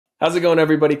How's it going,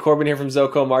 everybody? Corbin here from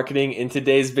Zoco Marketing. In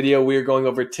today's video, we are going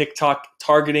over TikTok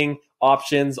targeting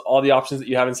options, all the options that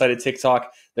you have inside of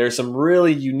TikTok. There are some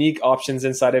really unique options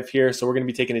inside of here, so we're going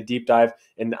to be taking a deep dive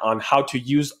on how to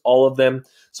use all of them.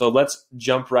 So let's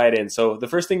jump right in. So the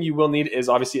first thing you will need is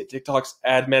obviously TikTok's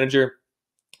ad manager,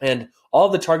 and all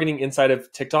the targeting inside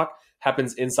of TikTok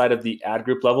happens inside of the ad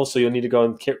group level. So you'll need to go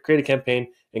and create a campaign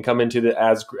and come into the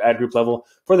ad group level.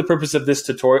 For the purpose of this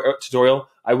tutorial,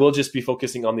 I will just be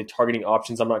focusing on the targeting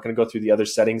options. I'm not going to go through the other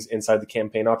settings inside the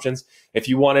campaign options. If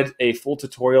you wanted a full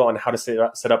tutorial on how to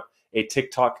set up a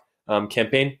TikTok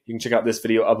campaign, you can check out this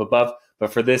video up above.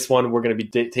 But for this one, we're going to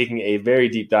be taking a very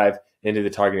deep dive into the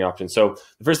targeting options. So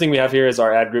the first thing we have here is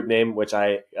our ad group name, which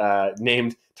I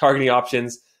named targeting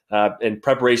options in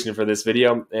preparation for this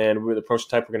video. And with the promotion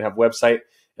type, we're going to have website.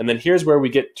 And then here's where we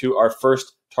get to our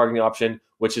first targeting option,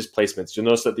 which is placements. You'll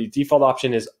notice that the default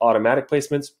option is automatic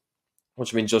placements,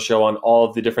 which means you'll show on all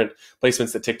of the different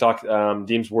placements that TikTok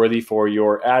deems worthy for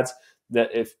your ads.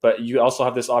 But you also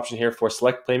have this option here for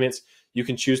select payments. You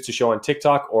can choose to show on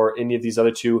TikTok or any of these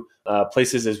other two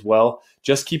places as well.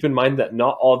 Just keep in mind that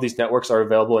not all of these networks are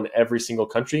available in every single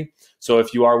country. So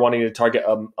if you are wanting to target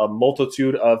a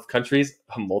multitude of countries,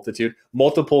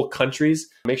 multiple countries,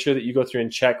 make sure that you go through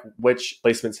and check which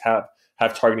placements have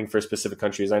targeting for specific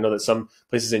countries. I know that some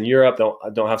places in Europe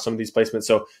don't have some of these placements.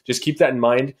 So just keep that in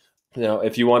mind. You know,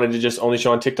 if you wanted to just only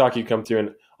show on TikTok, you come through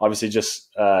and obviously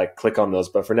just click on those.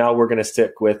 But for now, we're going to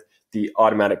stick with the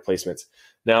automatic placements.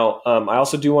 Now, I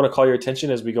also do want to call your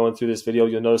attention as we go in through this video.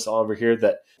 You'll notice over here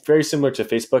that very similar to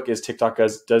Facebook is TikTok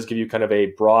does give you kind of a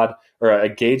broad or a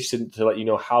gauge to let you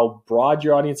know how broad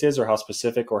your audience is or how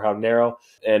specific or how narrow.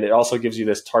 And it also gives you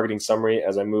this targeting summary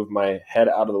as I move my head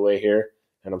out of the way here.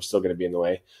 And I'm still going to be in the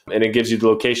way. And it gives you the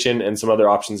location and some other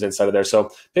options inside of there.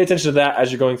 So pay attention to that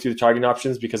as you're going through the targeting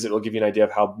options, because it will give you an idea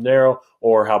of how narrow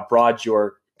or how broad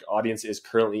your audience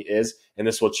currently is. And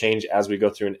this will change as we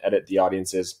go through and edit the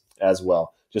audiences as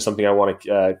well. Just something I want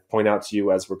to point out to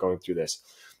you as we're going through this.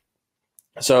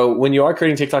 So when you are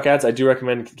creating TikTok ads, I do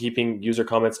recommend keeping user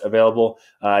comments available.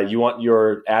 You want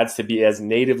your ads to be as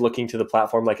native looking to the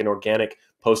platform, like an organic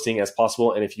posting as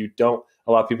possible. And if you don't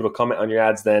allow people to comment on your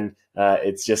ads, then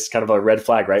it's just kind of a red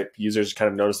flag, right? Users kind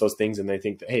of notice those things and they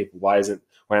think that, hey, why aren't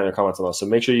there comments on those? So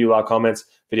make sure you allow comments,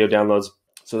 video downloads.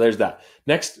 So there's that.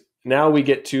 Next, now we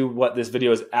get to what this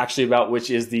video is actually about, which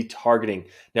is the targeting.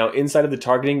 Now, inside of the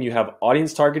targeting, you have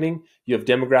audience targeting, you have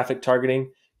demographic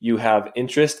targeting, you have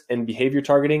interest and behavior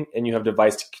targeting, and you have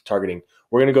device targeting.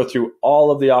 We're going to go through all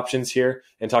of the options here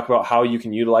and talk about how you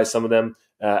can utilize some of them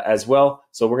as well.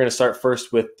 So we're going to start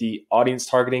first with the audience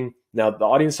targeting. Now, the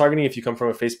audience targeting, if you come from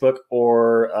a Facebook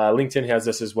or LinkedIn has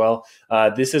this as well.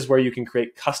 This is where you can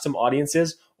create custom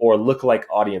audiences or lookalike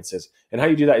audiences. And how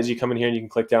you do that is you come in here and you can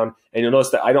click down, and you'll notice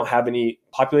that I don't have any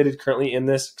populated currently in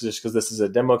this just because this is a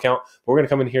demo account. But we're going to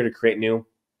come in here to create new.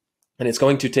 And it's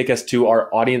going to take us to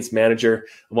our audience manager.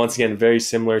 Once again, very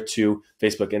similar to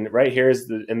Facebook. And right here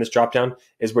is in this dropdown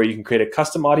is where you can create a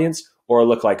custom audience or a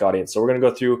lookalike audience. So we're going to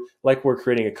go through like we're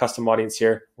creating a custom audience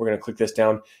here. We're going to click this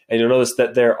down, and you'll notice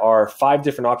that there are 5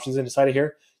 different options inside of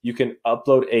here. You can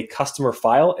upload a customer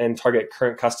file and target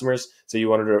current customers. So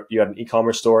you had an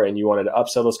e-commerce store and you wanted to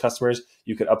upsell those customers.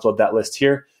 You could upload that list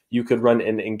here. You could run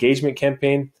an engagement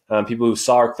campaign, people who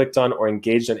saw or clicked on or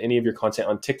engaged on any of your content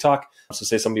on TikTok. So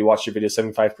say somebody watched your video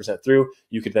 75% through,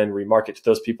 you could then remarket to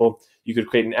those people. You could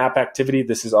create an app activity.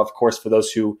 This is, of course, for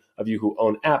those of you who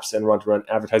own apps and want to run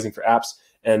advertising for apps.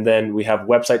 And then we have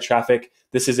website traffic.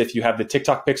 This is if you have the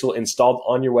TikTok Pixel installed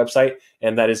on your website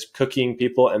and that is cooking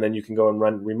people, and then you can go and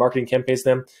run remarketing campaigns to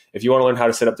them. If you want to learn how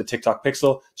to set up the TikTok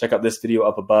Pixel, check out this video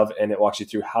up above, and it walks you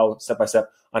through how step by step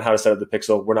on how to set up the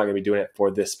Pixel. We're not going to be doing it for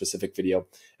this specific video.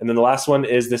 And then the last one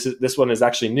is this one is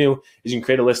actually new, is you can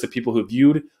create a list of people who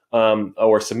viewed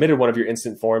or submitted one of your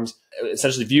instant forms,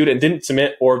 essentially viewed and didn't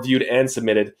submit, or viewed and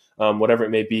submitted, whatever it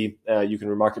may be. You can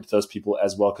remarket to those people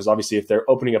as well, because obviously if they're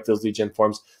opening up those lead gen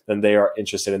forms, then they are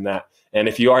interested in that. And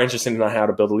if you are interested in how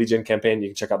to build a lead gen campaign, you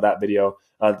can check out that video.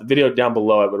 The video down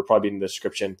below, it would probably be in the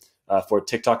description for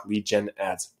TikTok lead gen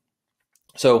ads.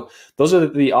 So those are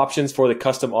the options for the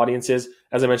custom audiences.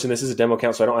 As I mentioned, this is a demo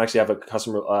account, so I don't actually have a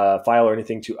customer file or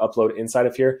anything to upload inside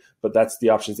of here, but that's the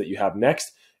options that you have.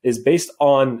 Next is based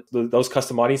on those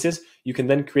custom audiences, you can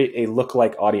then create a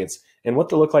lookalike audience. And what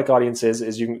the lookalike audience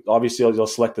is you can obviously you'll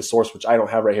select the source, which I don't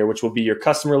have right here, which will be your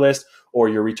customer list or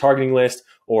your retargeting list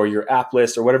or your app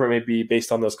list or whatever it may be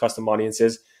based on those custom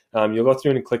audiences. You'll go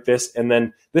through and click this, and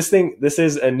then this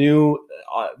is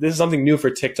something new for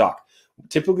TikTok.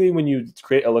 Typically, when you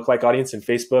create a lookalike audience in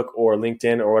Facebook or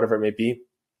LinkedIn or whatever it may be,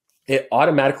 it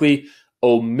automatically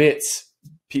omits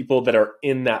people that are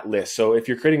in that list. So if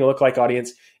you're creating a lookalike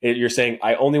audience, you're saying,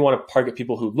 I only want to target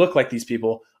people who look like these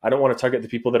people. I don't want to target the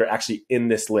people that are actually in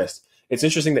this list. It's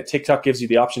interesting that TikTok gives you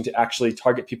the option to actually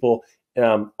target people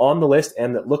on the list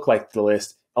and that look like the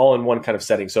list all in one kind of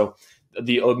setting. So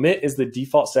the omit is the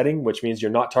default setting, which means you're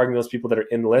not targeting those people that are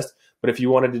in the list. But if you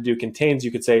wanted to do contains,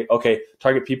 you could say, okay,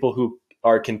 target people who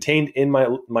are contained in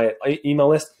my email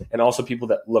list and also people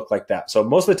that look like that. So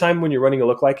most of the time when you're running a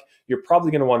lookalike, you're probably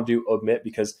going to want to do omit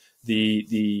because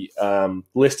the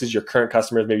list is your current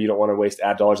customers. Maybe you don't want to waste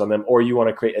ad dollars on them, or you want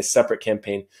to create a separate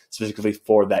campaign specifically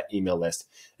for that email list.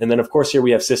 And then of course here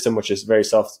we have system, which is very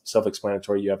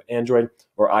self-explanatory. You have Android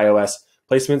or iOS.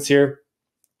 Placements here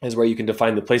is where you can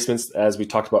define the placements, as we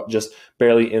talked about just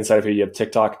barely. Inside of here you have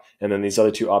TikTok and then these other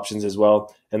two options as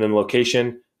well. And then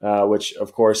location, which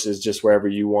of course is just wherever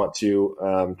you want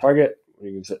to target.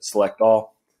 You can select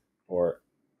all,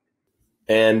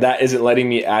 and that isn't letting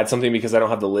me add something because I don't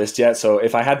have the list yet. So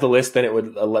if I had the list, then it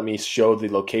would let me show the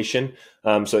location.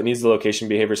 So it needs the location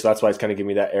behavior. So that's why it's kind of giving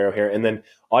me that arrow here. And then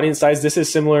audience size, this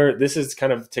is similar. This is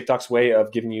kind of TikTok's way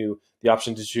of giving you the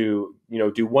option to do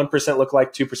 1%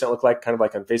 lookalike, 2% lookalike, kind of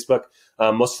like on Facebook.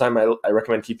 Most of the time, I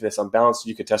recommend keeping this on balance.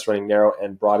 You could test running narrow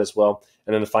and broad as well.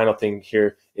 And then the final thing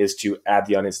here is to add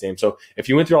the audience name. So if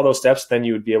you went through all those steps, then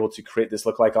you would be able to create this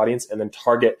lookalike audience and then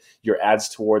target your ads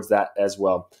towards that as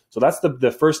well. So that's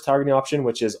the first targeting option,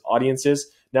 which is audiences.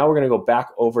 Now we're going to go back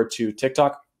over to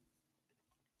TikTok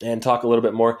and talk a little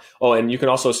bit more. Oh, and you can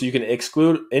also, so you can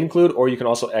include, or you can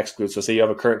also exclude. So say you have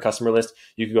a current customer list,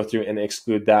 you can go through and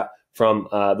exclude that from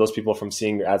those people from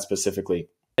seeing your ad specifically.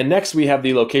 And next we have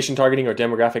the location targeting or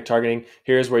demographic targeting.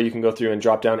 Here's where you can go through and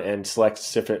drop down and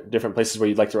select different places where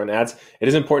you'd like to run ads. It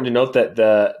is important to note that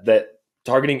that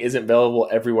targeting isn't available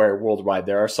everywhere worldwide.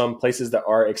 There are some places that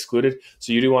are excluded.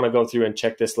 So you do want to go through and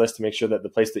check this list to make sure that the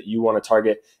place that you want to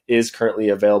target is currently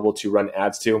available to run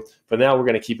ads to. For now, we're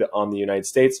going to keep it on the United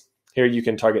States. Here you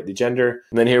can target the gender.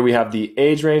 And then here we have the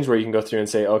age range where you can go through and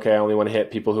say, okay, I only want to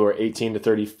hit people who are 18 to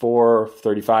 34,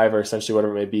 35, or essentially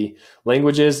whatever it may be.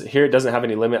 Languages, here it doesn't have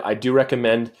any limit. I do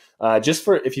recommend, just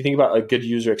for if you think about a good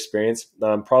user experience,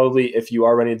 probably if you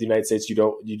are running in the United States, you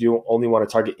do only want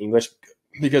to target English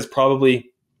because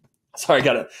probably, sorry,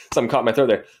 something caught in my throat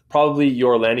there. Probably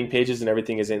your landing pages and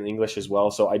everything is in English as well.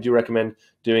 So I do recommend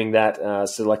doing that,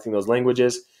 selecting those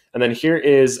languages. And then here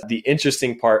is the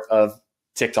interesting part of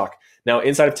TikTok. Now,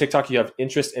 inside of TikTok, you have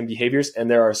interests and behaviors, and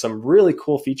there are some really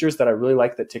cool features that I really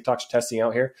like that TikTok's testing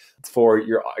out here for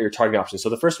your targeting options. So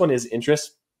the first one is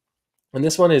interest, and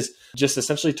this one is just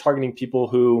essentially targeting people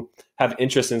who have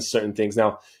interest in certain things.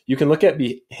 Now, you can look at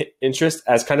interest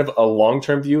as kind of a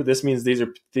long-term view. This means these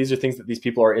are things that these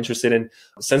people are interested in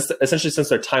essentially since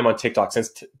their time on TikTok, since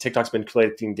TikTok's been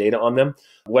collecting data on them,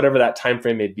 whatever that time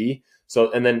frame may be.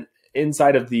 So, and then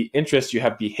inside of the interest, you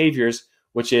have behaviors,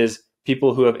 which is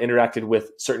people who have interacted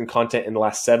with certain content in the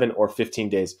last 7 or 15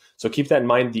 days. So keep that in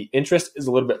mind. The interest is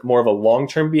a little bit more of a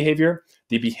long-term behavior.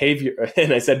 The behavior,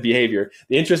 and I said behavior,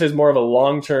 the interest is more of a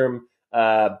long-term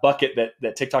bucket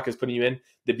that TikTok is putting you in.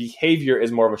 The behavior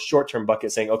is more of a short-term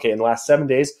bucket saying, okay, in the last 7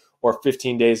 days or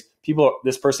 15 days,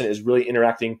 this person is really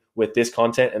interacting with this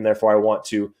content, and therefore I want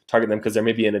to target them because they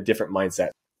may be in a different mindset.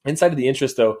 Inside of the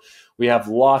interest, though, we have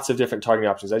lots of different targeting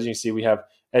options. As you can see, we have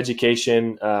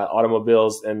education,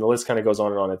 automobiles, and the list kind of goes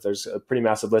on and on. There's a pretty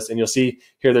massive list. And you'll see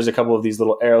here, there's a couple of these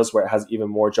little arrows where it has even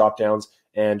more drop downs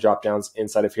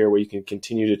inside of here where you can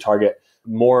continue to target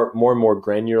more and more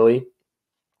granularly.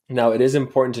 Now, it is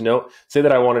important to note, say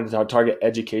that I wanted to target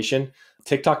education.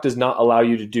 TikTok does not allow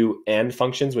you to do and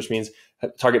functions, which means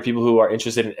target people who are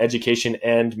interested in education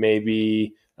and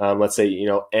maybe let's say,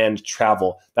 and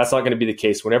travel. That's not going to be the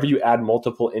case. Whenever you add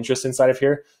multiple interests inside of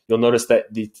here, you'll notice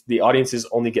that the audiences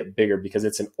only get bigger because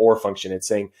it's an or function. It's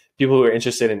saying people who are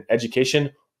interested in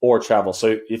education or travel.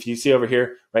 So if you see over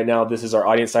here right now, this is our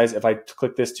audience size. If I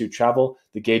click this to travel,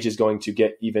 the gauge is going to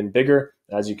get even bigger,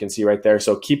 as you can see right there.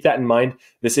 So keep that in mind.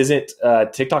 This isn't,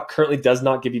 TikTok currently does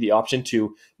not give you the option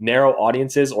to narrow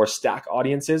audiences or stack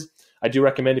audiences. I do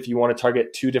recommend if you want to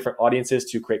target 2 different audiences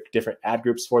to create different ad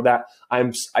groups for that.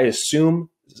 I assume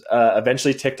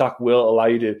eventually TikTok will allow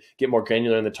you to get more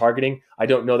granular in the targeting. I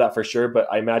don't know that for sure, but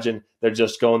I imagine they're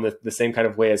just going the same kind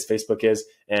of way as Facebook is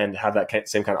and have that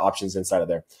same kind of options inside of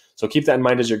there. So keep that in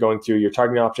mind as you're going through your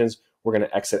targeting options. We're going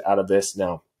to exit out of this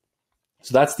now.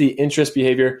 So that's the interest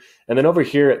behavior. And then over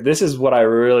here, this is what I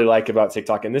really like about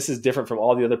TikTok, and this is different from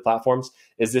all the other platforms,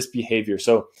 is this behavior.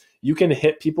 So you can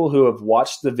hit people who have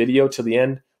watched the video to the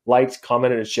end, liked,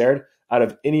 commented, and shared. out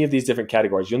of any of these different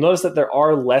categories. You'll notice that there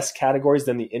are less categories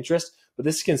than the interest, but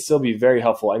this can still be very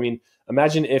helpful. I mean,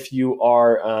 imagine if you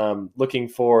are looking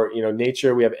for,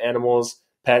 nature, we have animals,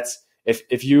 pets.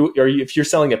 If you're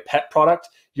selling a pet product,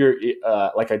 you're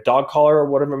like a dog collar or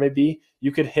whatever it may be,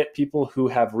 you could hit people who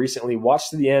have recently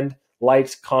watched to the end,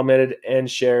 liked, commented, and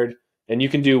shared. And you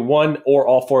can do one or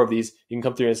all four of these. You can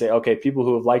come through and say, okay, people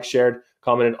who have liked, shared,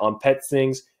 commented on pet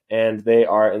things, and they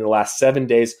are in the last 7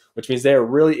 days, which means they are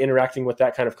really interacting with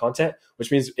that kind of content, which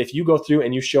means if you go through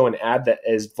and you show an ad that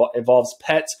involves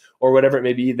pets or whatever it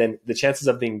may be, then the chances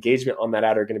of the engagement on that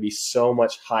ad are going to be so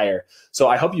much higher. So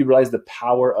I hope you realize the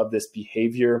power of this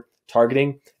behavior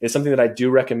targeting is something that I do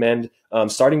recommend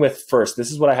starting with first.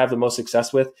 This is what I have the most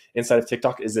success with inside of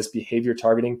TikTok is this behavior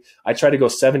targeting. I try to go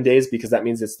 7 days because that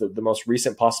means it's the most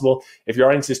recent possible. If your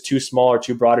audience is too small or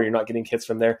too broad or you're not getting hits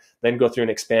from there, then go through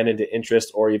and expand into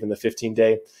interest or even the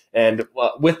 15-day. And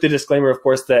with the disclaimer, of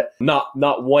course, that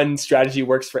not one strategy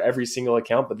works for every single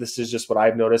account, but this is just what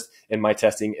I've noticed in my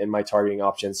testing and my targeting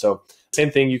options. So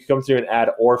same thing, you can come through and add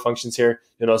or functions here.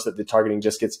 You'll notice that the targeting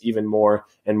just gets even more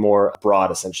and more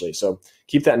broad, essentially. So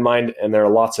keep that in mind, and there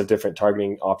are lots of different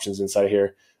targeting options inside of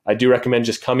here. I do recommend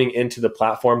just coming into the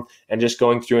platform and just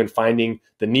going through and finding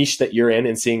the niche that you're in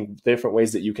and seeing different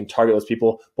ways that you can target those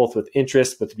people, both with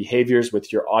interest, with behaviors,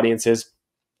 with your audiences,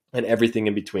 and everything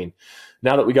in between.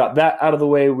 Now that we got that out of the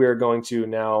way, we're going to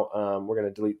now, we're going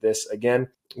to delete this again.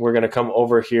 We're going to come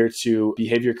over here to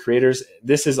behavior creators.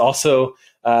 This is also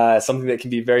something that can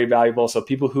be very valuable. So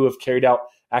people who have carried out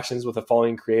actions with the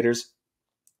following creators.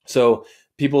 So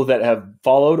people that have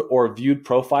followed or viewed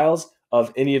profiles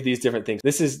of any of these different things.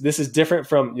 This is different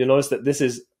from, you'll notice that this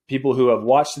is people who have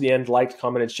watched to the end, liked,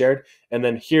 commented, shared. And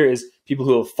then here is people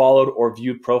who have followed or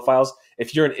viewed profiles.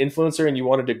 If you're an influencer and you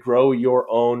wanted to grow your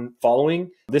own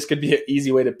following, this could be an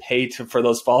easy way to pay for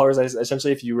those followers.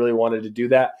 Essentially, if you really wanted to do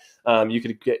that, you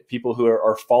could get people who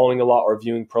are following a lot or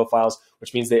viewing profiles,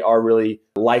 which means they are really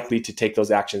likely to take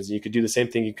those actions. You could do the same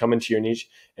thing. You come into your niche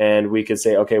and we could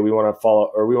say, okay, we want to follow,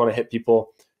 or we want to hit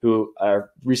people who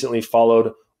are recently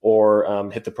followed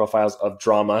or hit the profiles of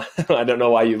drama. I don't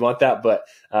know why you want that, but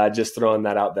just throwing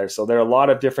that out there. So there are a lot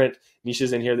of different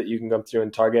niches in here that you can come through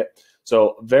and target.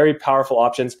 So very powerful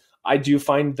options. I do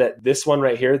find that this one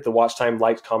right here, the watch time,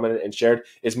 liked, commented, and shared,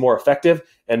 is more effective.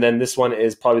 And then this one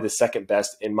is probably the second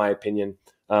best in my opinion,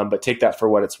 but take that for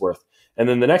what it's worth. And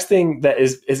then the next thing that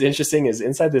is interesting is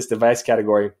inside this device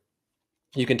category,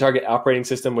 you can target operating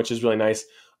system, which is really nice.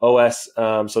 OS,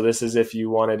 so this is if you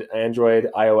wanted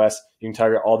Android, iOS, you can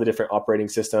target all the different operating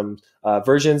system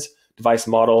versions, device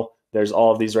model. There's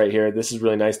all of these right here. This is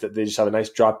really nice that they just have a nice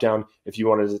drop down if you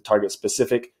wanted to target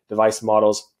specific device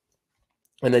models.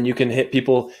 And then you can hit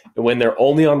people when they're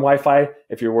only on Wi-Fi,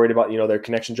 if you're worried about, their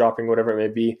connection dropping, whatever it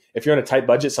may be. If you're on a tight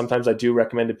budget, sometimes I do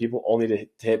recommend to people only to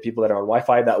hit people that are on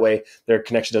Wi-Fi. That way their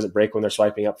connection doesn't break when they're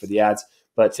swiping up for the ads,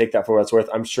 but take that for what it's worth.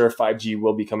 I'm sure 5G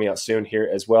will be coming out soon here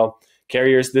as well.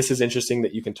 Carriers, this is interesting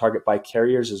that you can target by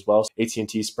carriers as well.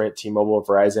 AT&T, Sprint, T-Mobile,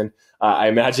 Verizon. I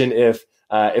imagine if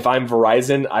I'm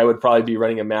Verizon, I would probably be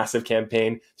running a massive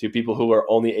campaign to people who are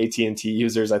only AT&T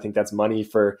users. I think that's money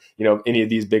for any of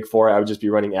these big four. I would just be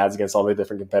running ads against all the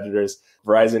different competitors.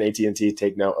 Verizon, AT&T,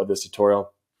 take note of this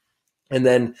tutorial. And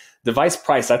then device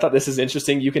price. I thought this is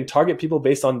interesting. You can target people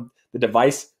based on the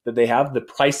device that they have, the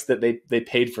price that they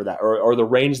paid for that, or the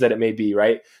range that it may be,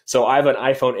 right? So I have an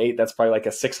iPhone 8 that's probably like a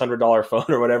 $600 phone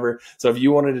or whatever. So if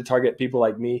you wanted to target people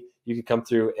like me, you could come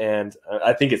through and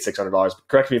I think it's $600.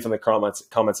 Correct me if in the comments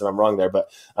if I'm wrong there,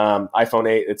 but iPhone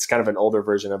 8, it's kind of an older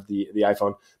version of the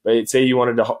iPhone. But say you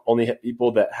wanted to only hit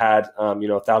people that had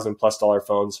 $1,000+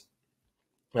 phones.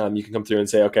 You can come through and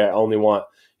say, okay, I only want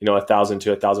 1,000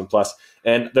 to 1,000 plus.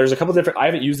 And there's a couple different, I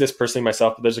haven't used this personally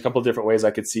myself, but there's a couple of different ways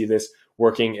I could see this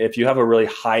working. If you have a really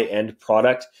high end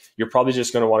product, you're probably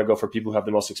just going to want to go for people who have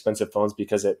the most expensive phones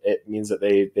because it means that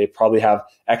they probably have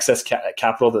excess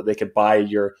capital that they could buy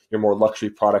your more luxury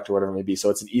product or whatever it may be.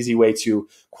 So it's an easy way to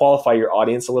qualify your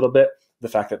audience a little bit, the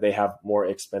fact that they have more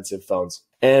expensive phones.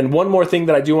 And one more thing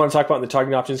that I do want to talk about in the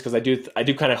targeting options, because I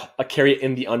do kind of carry it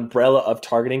in the umbrella of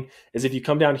targeting, is if you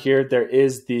come down here, there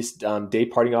is this day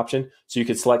parting option. So you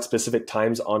could select specific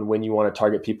times on when you want to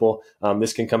target people.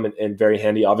 This can come in very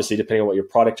handy, obviously, depending on what your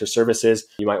product or service is.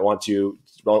 You might want to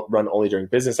run only during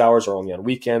business hours or only on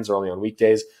weekends or only on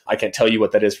weekdays. I can't tell you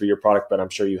what that is for your product, but I'm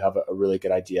sure you have a really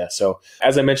good idea. So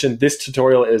as I mentioned, this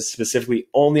tutorial is specifically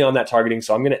only on that targeting.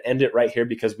 So I'm going to end it right here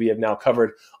because we have now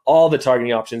covered all the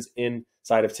targeting options inside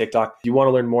inside of TikTok. If you want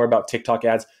to learn more about TikTok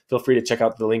ads, feel free to check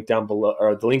out the link down below,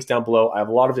 or the links down below. I have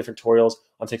a lot of different tutorials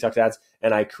on TikTok ads,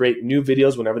 and I create new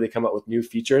videos whenever they come out with new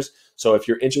features. So if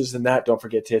you're interested in that, don't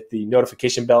forget to hit the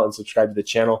notification bell and subscribe to the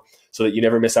channel so that you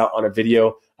never miss out on a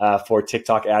video for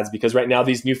TikTok ads, because right now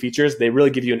these new features, they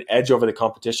really give you an edge over the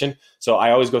competition. So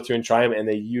I always go through and try them, and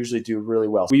they usually do really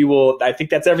well. I think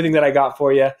that's everything that I got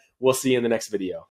for you. We'll see you in the next video.